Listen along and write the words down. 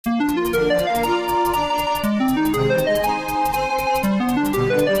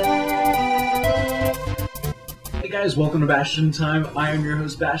guys, welcome to Bastion Time. I am your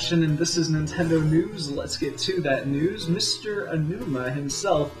host Bastion, and this is Nintendo News. Let's get to that news. Mr. Aonuma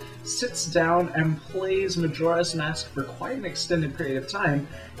himself sits down and plays Majora's Mask for quite an extended period of time,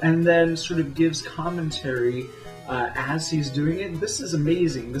 and then sort of gives commentary as he's doing it. This is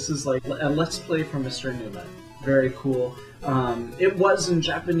amazing. This is like a Let's Play from Mr. Aonuma. Very cool. It was in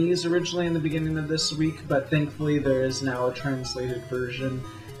Japanese originally in the beginning of this week, but thankfully there is now a translated version.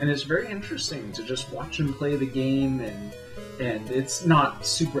 And it's very interesting to just watch him play the game, and it's not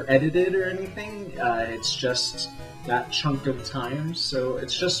super edited or anything, it's just that chunk of time, so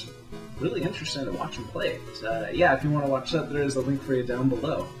it's just really interesting to watch him play it. Yeah, if you want to watch that, there is a link for you down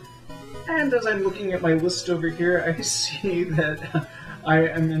below. And as I'm looking at my list over here, I see that I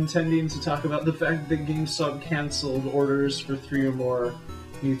am intending to talk about the fact that GameStop canceled orders for 3 or more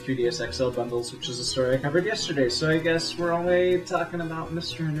new 3DS XL bundles, which is a story I covered yesterday, so I guess we're only talking about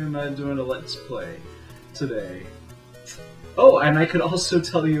Mr. Aonuma doing a Let's Play today. Oh, and I could also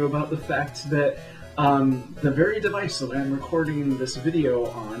tell you about the fact that the very device that I'm recording this video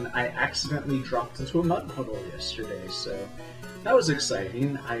on, I accidentally dropped into a mud puddle yesterday, so that was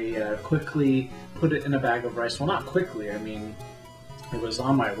exciting. I quickly put it in a bag of rice. Well, not quickly, I mean, it was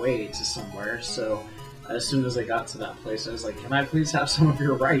on my way to somewhere, so as soon as I got to that place, I was like, can I please have some of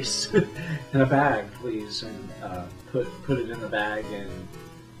your rice in a bag, please? And put it in the bag,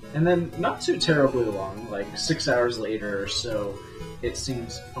 and then not too terribly long, like 6 hours later or so, it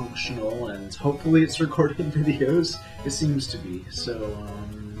seems functional, and hopefully it's recording videos. It seems to be, so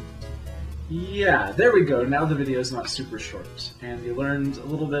yeah, there we go. Now the video is not super short, and you learned a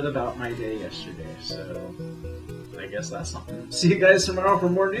little bit about my day yesterday, so I guess that's something. See you guys tomorrow for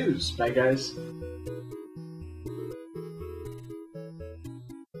more news. Bye, guys.